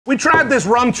We tried this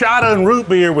Rumchata and root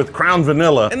beer with Crown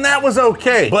Vanilla, and that was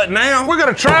okay. But now, we're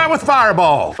gonna try it with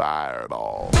Fireball.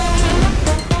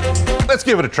 Let's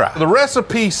give it a try. The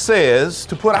recipe says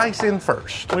to put ice in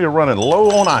first. We are running low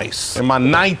on ice. In my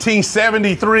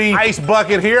 1973 ice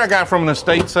bucket here, I got from an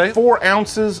estate sale, 4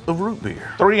 ounces of root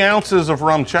beer, 3 ounces of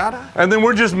Rumchata, and then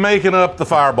we're just making up the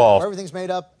Fireball. Everything's made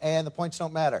up and the points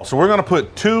don't matter. So we're gonna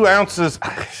put 2 ounces,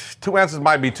 2 ounces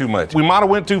might be too much. We might have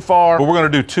went too far, but we're gonna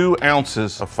do 2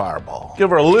 ounces of Fireball.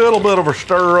 Give her a little bit of a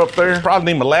stir up there.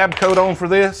 Probably need my lab coat on for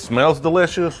this. Smells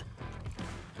delicious.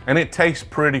 And it tastes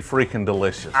pretty freaking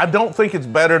delicious. I don't think it's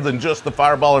better than just the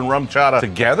Fireball and Rumchata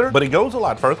together, but it goes a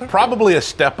lot further. Probably a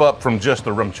step up from just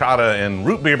the Rumchata and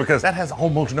root beer because that has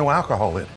almost no alcohol in it.